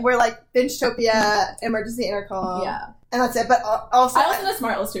 Literally, we're like Bingetopia, emergency intercom. Yeah. And that's it. But also, I listen to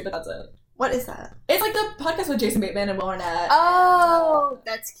Smart List too, but that's it. what is that? It's like the podcast with Jason Bateman and Will Arnett. Oh,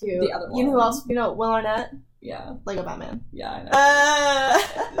 that's cute. The other You know who one. else? You know Will Arnett? Yeah. Lego Batman. Yeah, I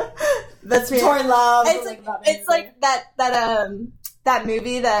know. That's me. Tori Love. It's like that that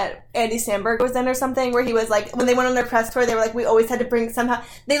movie that Andy Samberg was in or something, where he was like, when they went on their press tour, they were like, we always had to bring somehow,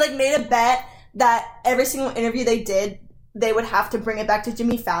 they like made a bet that every single interview they did, they would have to bring it back to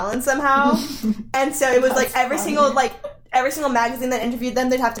Jimmy Fallon somehow. And so it was like every single magazine that interviewed them,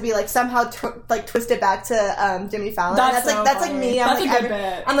 they'd have to be like somehow twist it back to Jimmy Fallon. That's like me. That's a good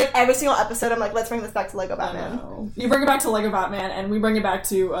bit. I'm like every single episode, I'm like, let's bring this back to Lego Batman. You bring it back to Lego Batman, and we bring it back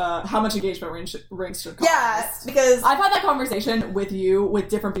to how much engagement rings should cost. Yeah, because I've had that conversation with you with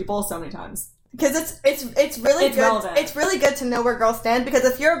different people so many times. Because it's really good. Relevant. It's really good to know where girls stand. Because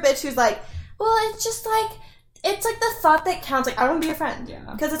if you're a bitch who's like, well, it's just like. It's like the thought that counts. Like, I don't want to be your friend. Yeah.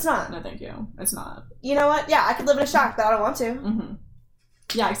 Because it's not. No, thank you. It's not. You know what? Yeah, I could live in a shack, but I don't want to. Mm-hmm.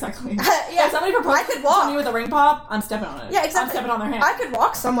 Yeah, exactly. Yeah. If somebody proposed to me with a ring pop, I'm stepping on it. Yeah, exactly. I'm stepping on their hand. I could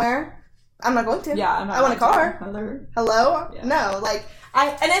walk somewhere. I'm not going to. Yeah, I'm not. I want a car. Hello? Yeah. No, like,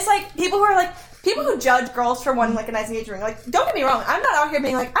 and it's like, people who judge girls for wanting, like, a nice engagement ring. Like, don't get me wrong. I'm not out here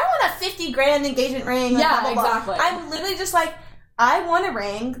being like, I want a $50,000 engagement ring. Like, yeah, blah, blah, blah. exactly. I'm literally just like, I want a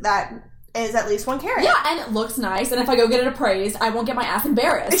ring that is at least 1 carat. Yeah, and it looks nice, and if I go get it appraised, I won't get my ass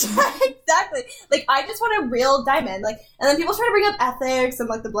embarrassed. Exactly. Like, I just want a real diamond. Like, and then people try to bring up ethics and,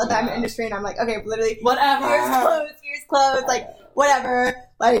 like, the blood diamond industry, and I'm like, okay, literally, whatever. Here's clothes, like, whatever.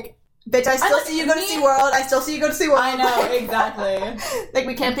 Like, bitch, I still see you go to SeaWorld. I still see you go to SeaWorld. I know, exactly. Like,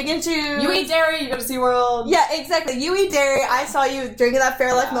 we can't pick and choose. You eat dairy, you go to SeaWorld. Yeah, exactly. You eat dairy. I saw you drinking that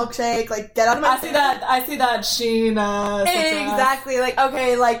Fairlife milkshake. Like, get out of my face. I see that Sheen, exactly. Like,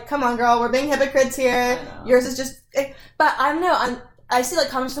 okay, like, come on, girl. We're being hypocrites here. Yours is just... But I don't know. I see, like,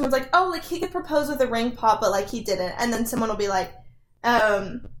 comments, someone's like, oh, like, he could propose with a ring pop, but, like, he didn't. And then someone will be like,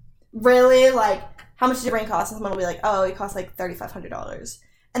 really? Like, how much did your ring cost? And someone will be like, oh, it cost, like, $3,500.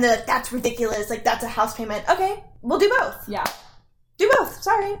 And they're like, that's ridiculous. Like, that's a house payment. Okay, we'll do both. Yeah. Do both.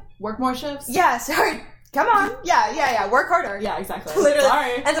 Sorry. Work more shifts? Yeah, sorry. Come on. Yeah. Work harder. Yeah, exactly. Literally.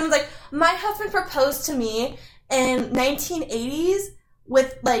 Sorry. And someone's like, my husband proposed to me in 1980s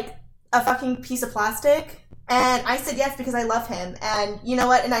with, like, a fucking piece of plastic. And I said yes because I love him. And you know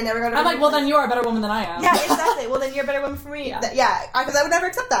what? And I never got a I'm like, well, then you are a better woman than I am. Yeah, exactly. Well, then you're a better woman for me. Yeah, because I would never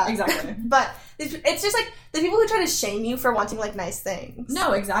accept that. Exactly. But it's just like the people who try to shame you for wanting like nice things.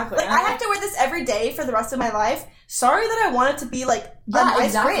 No, exactly. Like, I have to wear this every day for the rest of my life. Sorry that I want it to be like a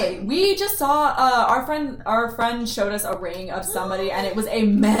nice ring. We just saw our friend showed us a ring of somebody, and it was a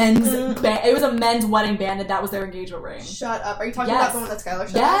men's it was a men's wedding band, and that was their engagement ring. Shut up! Are you talking about the one that Skylar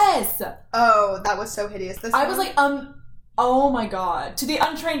showed us? Yes. Oh, that was so hideous. I was like, oh my god. To the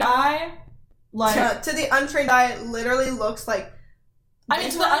untrained eye, like to the untrained eye, it literally looks like. I mean,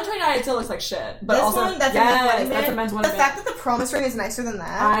 to the untrained eye, it still looks like shit. But this also, one, that's a men's wedding band. The fact that the promise ring is nicer than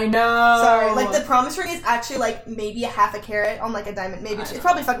that. I know. Sorry, like the promise ring is actually like maybe a half a carat on like a diamond. Maybe it's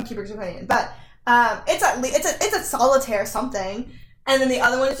probably fucking cheaper because you're but it's a solitaire something. And then the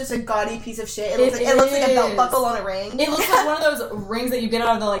other one is just a gaudy piece of shit. It looks like a belt buckle on a ring. It looks like one of those rings that you get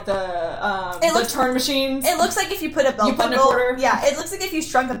out of the turn machines. It looks like if you put a belt buckle. In a quarter. Yeah, it looks like if you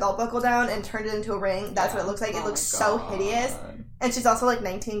shrunk a belt buckle down and turned it into a ring. That's what it looks like. It looks so hideous. And she's also like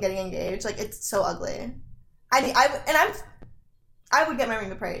 19, getting engaged. Like, it's so ugly. I would get my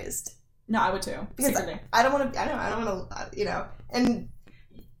ring appraised. No, I would too. Because I don't want to. And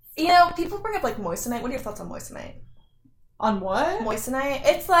people bring up like moissanite. What are your thoughts on moissanite? On what? Moissanite.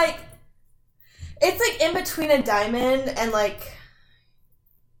 It's like in between a diamond and like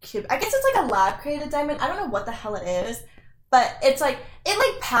cube. I guess it's like a lab created diamond. I don't know what the hell it is, but it's like it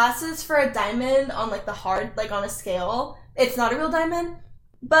like passes for a diamond on like the hard, like on a scale. It's not a real diamond.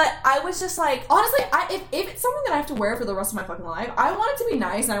 But I was just like, honestly, if it's something that I have to wear for the rest of my fucking life, I want it to be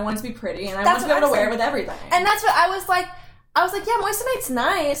nice and I want it to be pretty and I want to be able to wear it with everything. And that's what I was like, yeah, moissanite's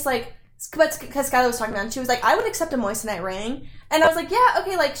nice, like. But because Skylar was talking about it, and she was like, I would accept a moissanite ring. And I was like, yeah,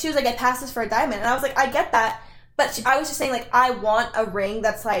 okay, like, she was like, it passes for a diamond. And I was like, I get that. But I was just saying, like, I want a ring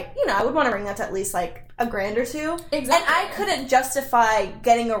that's like, I would want a ring that's at least like $1,000 or $2,000. Exactly. And I couldn't justify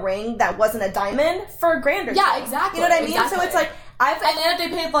getting a ring that wasn't a diamond for $1,000 or $2,000. Yeah, exactly. You know what I mean? Exactly. So it's like, and then if they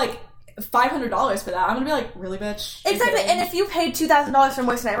paid like $500 for that, I'm gonna be like, really, bitch? Exactly. And if you paid $2,000 for a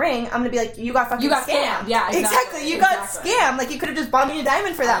moissanite ring, I'm gonna be like, you got scammed. Yeah, exactly. You got scammed. Like, you could have just bought me a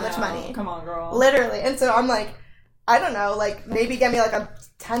diamond for that much money. Come on, girl. Literally. And so I'm like, I don't know, like, maybe get me like a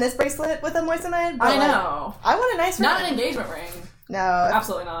tennis bracelet with a moissanite. I know. I want a nice ring. Not an engagement ring. No.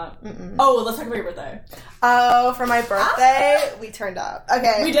 Absolutely not. Mm-mm. Oh, let's talk about your birthday. Oh, for my birthday, we turned up.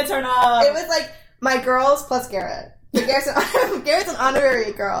 Okay. We did turn up. It was like my girls plus Garrett. Garrett's an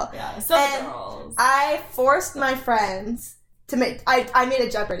honorary girl. Yeah, so the girls. I forced my friends to make... I made a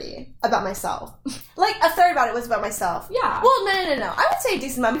Jeopardy about myself. Like, a third about it was about myself. Yeah. Well, no. I would say a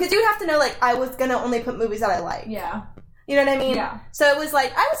decent amount, because you would have to know, like, I was gonna only put movies that I like. Yeah. You know what I mean? Yeah. So it was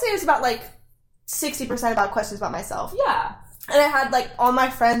like, I would say it was about like 60% about questions about myself. Yeah. And I had like all my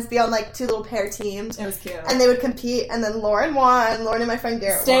friends be on like 2 little pair teams. It was cute. And they would compete, and then Lauren won. Lauren and my friend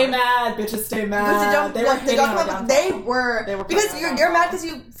Garrett Stay won. mad, bitches, stay mad. They were because you're mad because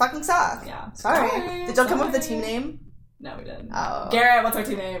you fucking suck. Yeah. Sorry. Did y'all come up with a team name? No, we didn't. Oh. Garrett, what's our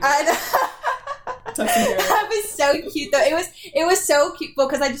team name? I know. That was so cute though. It was so cute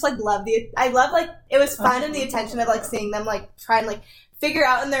because I just like loved it was fun and the attention of like seeing them like try and like figure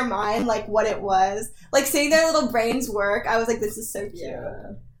out in their mind like what it was. Like seeing their little brains work, I was like, this is so cute.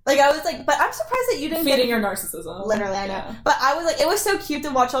 Yeah. Like I was like, but I'm surprised that you didn't feeding your narcissism. Literally, I know. Yeah. But I was like, it was so cute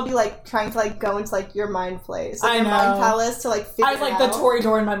to watch y'all be like trying to like go into like your mind place, like, your mind palace to like figure I was like the Tori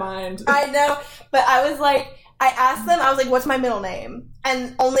door in my mind. I know, but I was like, I asked them, I was like, what's my middle name?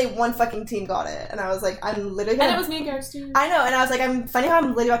 And only one fucking team got it. And I was like, I'm literally And it was me and Garrett's team. I know, and I was like, I'm funny how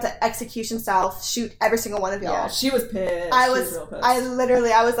I'm literally about to execution style shoot every single one of y'all. Yeah, she was pissed. I was real pissed.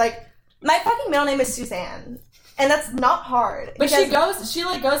 I was like, my fucking middle name is Suzanne. And that's not hard. But she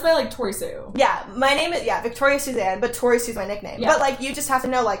goes by like Tori Sue. Yeah, my name is Victoria Suzanne, but Tori Sue's my nickname. Yeah. But like you just have to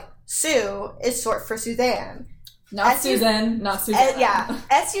know like Sue is short for Suzanne. Not Susan. Yeah.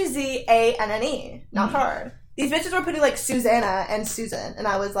 Suzanne. Not hard. These bitches were putting like Susanna and Susan, and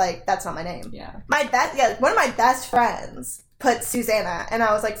I was like, that's not my name. Yeah. One of my best friends put Susanna, and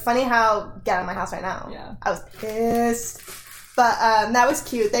I was like, funny how get out of my house right now. Yeah. I was pissed. But that was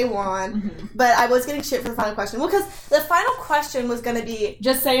cute. They won. Mm-hmm. But I was getting shit for the final question. Well, because the final question was going to be...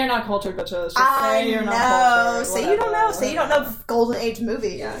 Just say you're not cultured, bitches. Just say you're not cultured. Say you don't know. Say you don't know Golden Age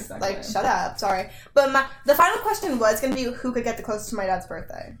movies. Yeah, exactly. Like, shut up. Sorry. But the final question was going to be who could get the closest to my dad's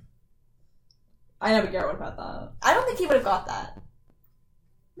birthday. I never Garrett would have got that. I don't think he would have got that.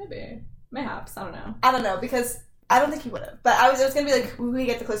 Maybe. Mayhaps. I don't know. I don't know, because... I don't think he would have. But it was going to be like, who we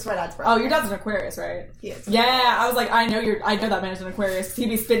get the closest to my dad's birthday. Oh, your dad's an Aquarius, right? He is. Yeah, I was like, I know that man is an Aquarius. He'd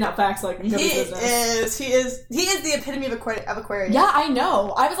be spitting out facts like nobody's business. He is the epitome of Aquarius. Yeah, I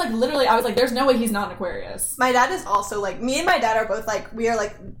know. I was like, there's no way he's not an Aquarius. My dad is also like, me and my dad are both like, we are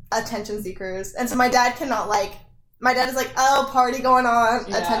like attention seekers. And so my dad cannot like, my dad is like, oh, party going on,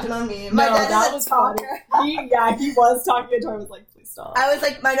 attention on me. My dad is a talker. He was talking to her. I was like, please stop. I was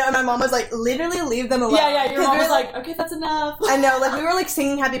like, my mom was like, literally leave them alone. Yeah, your mom was like, okay, that's enough. I know, like, we were like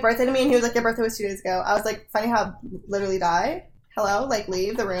singing happy birthday to me, and he was like, your birthday was 2 days ago. I was like, funny how I literally died. Hello? Like,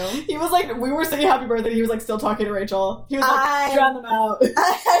 leave the room. He was like, we were singing happy birthday, he was like still talking to Rachel. He was like, drown them out.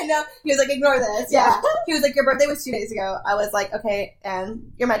 I know. He was like, ignore this. Yeah. He was like, your birthday was 2 days ago. I was like, okay,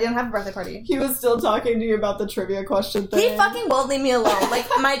 and you're mad you don't have a birthday party. He was still talking to you about the trivia question thing. He fucking won't leave me alone. Like,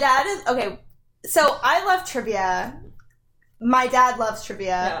 my dad is, okay, so I love trivia. My dad loves trivia.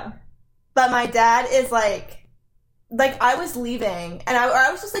 Yeah. But my dad is like I was leaving, and I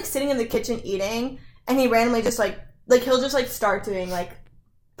was just like sitting in the kitchen eating, and he randomly just like he'll just like start doing like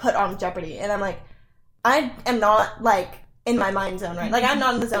put on Jeopardy, and I'm like, I am not like in my mind zone right. Like I'm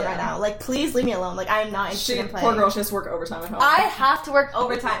not in the zone right now. Like please leave me alone. Like I am not interested in playing. Poor girl, she has to work overtime at home. I have to work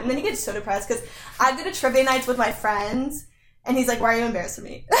overtime, and then he gets so depressed because I go to trivia nights with my friends, and he's like, "Why are you embarrassing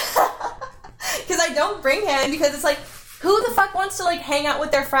me?" Because I don't bring him because it's like, who the fuck wants to like hang out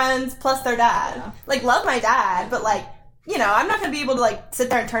with their friends plus their dad? Yeah. Like love my dad, but like, you know, I'm not gonna be able to like sit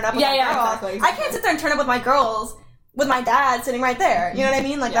there and turn up with my girls. Exactly. I can't sit there and turn up with my girls with my dad sitting right there. You know what I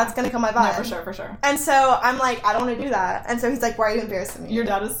mean? Like that's gonna come my vibe. No, for sure. And so I'm like, I don't want to do that. And so he's like, why are you embarrassing me? Your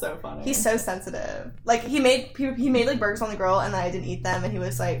dad is so funny. He's so sensitive. Like he made like burgers on the grill, and then I didn't eat them, and he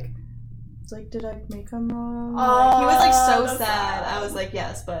was like, did I make them wrong? Like, he was like so sad. I was like,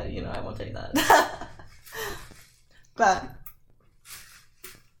 yes, but you know, I won't tell you that. But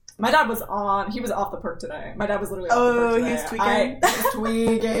my dad was off the perk today. My dad was literally off the perk today. He was tweaking. He was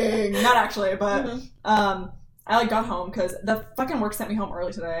tweaking. Not actually, but I like got home because the fucking work sent me home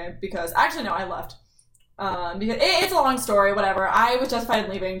early today because actually no, I left. Because it's a long story, whatever. I was justified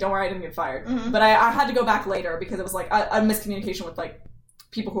in leaving. Don't worry, I didn't get fired. Mm-hmm. But I had to go back later because it was like a miscommunication with like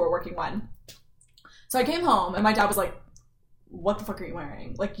people who were working one. So I came home and my dad was like, what the fuck are you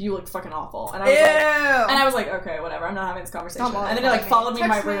wearing? Like, you look fucking awful. And I was like, okay, whatever. I'm not having this conversation. And then he like followed me in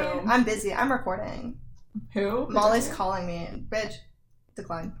my room. I'm busy. I'm recording. Who? Molly's calling me. Bitch.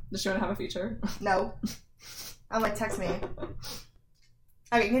 Decline. Does she want to have a feature? No. I'm like, text me.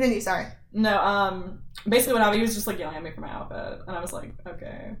 Okay, continue. Sorry. No, basically what happened, he was just like yelling at me for my outfit. And I was like,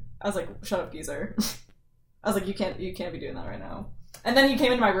 okay. I was like, shut up, geezer. I was like, you can't be doing that right now. And then he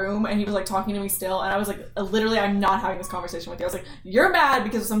came into my room and he was like talking to me still, and I was like, literally, I'm not having this conversation with you. I was like, you're mad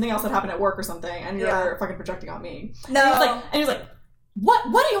because of something else that happened at work or something, and you're fucking projecting on me. No. And he was like, what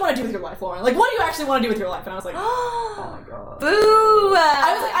do you want to do with your life, Lauren? Like, what do you actually want to do with your life? And I was like, oh my god. Boo!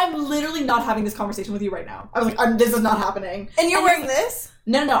 I was like, I'm literally not having this conversation with you right now. I was like, this is not happening. And you're wearing this?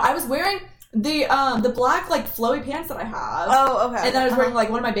 No. I was wearing the black, like, flowy pants that I have. Oh, okay. And then I was wearing, like,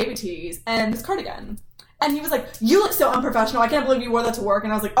 one of my baby tees and this cardigan. And he was like, you look so unprofessional. I can't believe you wore that to work.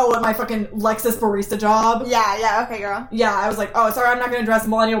 And I was like, oh, at my fucking Lexus barista job? Yeah, okay, girl. Yeah, I was like, oh, sorry, I'm not going to dress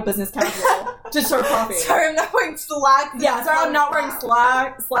millennial business casual. Just serve coffee. Sorry, I'm not wearing slacks. Yeah, sorry, I'm not wearing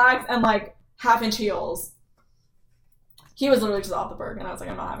slacks and, like, half-inch heels. He was literally just off the berg, and I was like,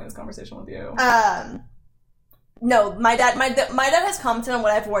 I'm not having this conversation with you. No, my dad has commented on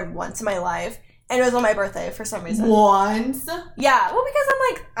what I've worn once in my life. And it was on my birthday for some reason. Once? Yeah, well, because I'm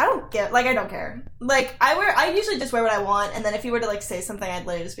like, I don't care. Like, I usually just wear what I want, and then if you were to, like, say something, I'd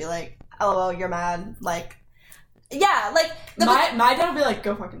literally just be like, LOL, you're mad. Like, yeah, like... My dad would be like,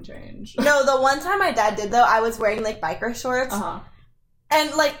 go fucking change. No, the one time my dad did, though, I was wearing, like, biker shorts. Uh-huh.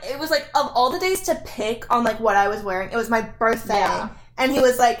 And, like, it was, like, of all the days to pick on, like, what I was wearing, it was my birthday. Yeah. And he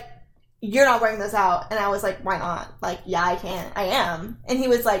was like, you're not wearing those out. And I was like, why not? Like, yeah, I can. I am. And he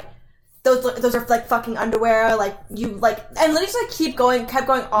was like... Those are, like, fucking underwear, like, you, like, and literally just, like, kept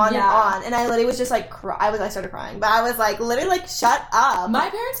going on and on, and I literally was just, like, I started crying, but I was, like, literally, like, shut up.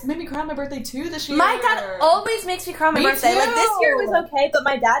 My parents made me cry on my birthday, too, this year. My dad always makes me cry on my birthday. Too. Like, this year was okay, but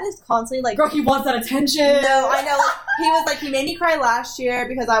my dad is constantly, like... Girl, he wants that attention. No, I know, like, he was, like, he made me cry last year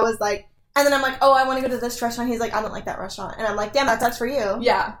because I was, like, and then I'm like, oh, I want to go to this restaurant. He's like, I don't like that restaurant. And I'm like, damn, that sucks for you.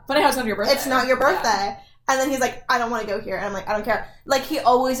 Yeah. Funny how it's not your birthday. It's not your birthday. Yeah. And then he's like, I don't want to go here. And I'm like, I don't care. Like, he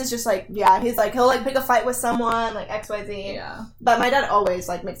always is just like, yeah, he's like, he'll, like, pick a fight with someone, like, XYZ. Yeah. But my dad always,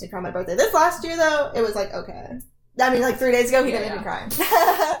 like, makes me cry on my birthday. This last year, though, it was like, okay. I mean, like, 3 days ago, he didn't make me cry.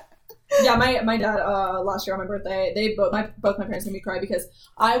 Yeah, my dad, last year on my birthday, both my parents made me cry because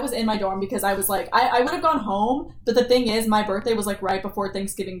I was in my dorm because I was like, I would have gone home, but the thing is, my birthday was, like, right before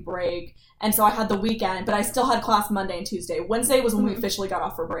Thanksgiving break, and so I had the weekend, but I still had class Monday and Tuesday. Wednesday was when we officially got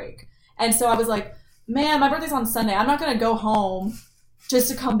off for break. And so I was like, man, my birthday's on Sunday. I'm not going to go home just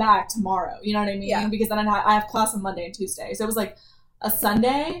to come back tomorrow. You know what I mean? Yeah. Because then I have class on Monday and Tuesday. So it was like a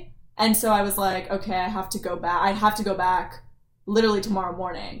Sunday. And so I was like, okay, I have to go back. I'd have to go back literally tomorrow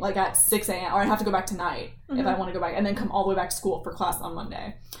morning, like at 6 a.m. Or I'd have to go back tonight if I want to go back and then come all the way back to school for class on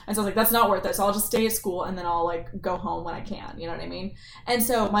Monday. And so I was like, that's not worth it. So I'll just stay at school and then I'll, like, go home when I can. You know what I mean? And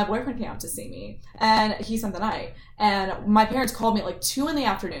so my boyfriend came out to see me and he spent the night. And my parents called me at, like, 2 in the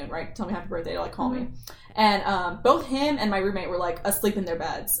afternoon, right? Tell me happy birthday to, like, call me. And both him and my roommate were, like, asleep in their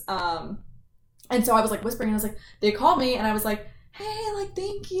beds. And so I was, like, whispering and I was like, they called me and I was like, hey, like,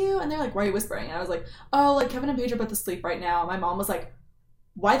 thank you. And they're like, why are you whispering? And I was like, oh, like, Kevin and Paige are both asleep right now. My mom was like,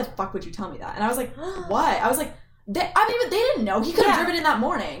 why the fuck would you tell me that? And I was like, what? I was like, but they didn't know. He could have driven in that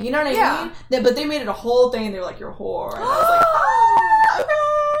morning. You know what I mean? But they made it a whole thing. They were like, you're a whore. And I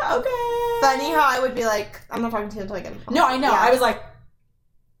was like, okay. Funny how I would be like, I'm not talking to you until I get home. No, I know. Yeah. I was like,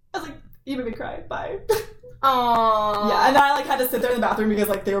 you made me cry. Bye. Aww. Yeah, and then I, like, had to sit there in the bathroom because,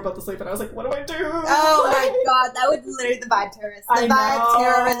 like, they were both asleep, and I was like, what do I do? Oh, my God. That would literally the vibe terrorist. The vibe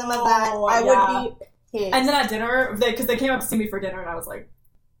terrorism of that. I would be pissed. And then at dinner, because they came up to see me for dinner, and I was like,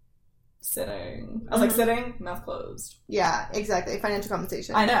 sitting. I was like, sitting, mouth closed. Yeah, exactly. Financial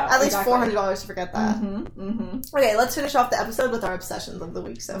compensation. I know. At least $400 to forget that. Mm-hmm. Okay, let's finish off the episode with our obsessions of the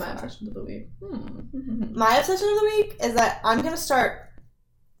week so far. My obsession of the week. My obsession of the week is that I'm gonna start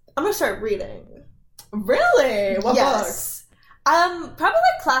reading. Really? What books? Probably,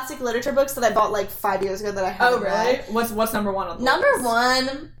 like, classic literature books that I bought, like, 5 years ago that I haven't read. What's number one on the Number list?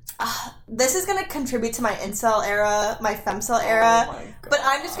 one, this is gonna contribute to my incel era, my femcel era, oh my God. But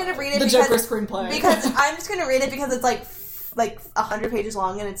I'm just gonna read it the Joker screenplay. because I'm just gonna read it because it's like 100 pages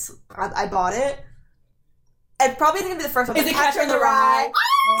long and I bought it. It's probably gonna be the first one. Is it Catcher in the Rye?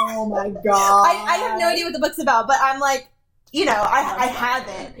 Oh my God. I have no idea what the book's about, but I'm like, you know, I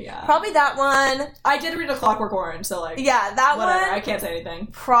haven't. Yeah. Probably that one. I did read A Clockwork Orange, so, like, yeah, that whatever. one. I can't say anything.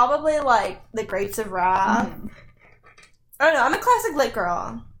 Probably, like, The Grapes of Wrath. I don't know. I'm a classic lit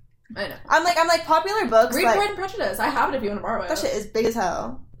girl. I know. I'm like popular books. Read like, Pride and Prejudice. I have it if you want to borrow it. That shit is big as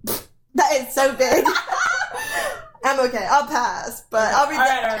hell. That is so big. I'm okay. I'll pass, but I'll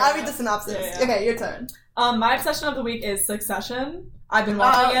read the synopsis. Yeah. Okay, your turn. My obsession of the week is Succession. I've been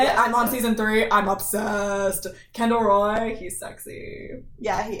watching it. Yes, I'm on season 3. I'm obsessed. Kendall Roy, he's sexy.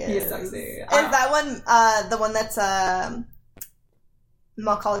 Yeah, he is. He's sexy. Is that one the one that's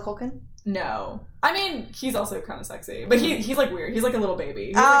Macaulay Culkin? No. I mean, he's also kind of sexy, but he's like weird. He's like a little baby.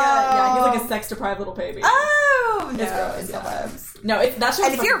 He's like a sex deprived little baby. Oh, no, incel vibes. No, that's just.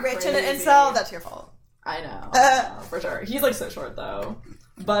 And if you're rich and an incel, that's your fault. I know, for sure. He's like so short though,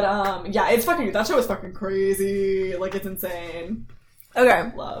 but yeah, it's fucking. That show is fucking crazy. Like, it's insane.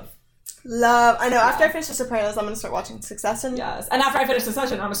 Okay. Love. I know. After I finish The Sopranos, I'm going to start watching Succession. Yes. And after I finish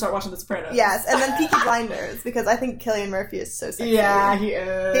Succession, I'm going to start watching The Sopranos. Yes. And then Peaky Blinders, because I think Cillian Murphy is so sexy. Yeah, he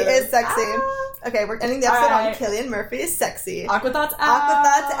is. He is sexy. Okay, we're ending the episode on Cillian Murphy is sexy. Aqua Thoughts out. Aqua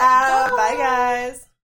Thoughts out. Bye, guys.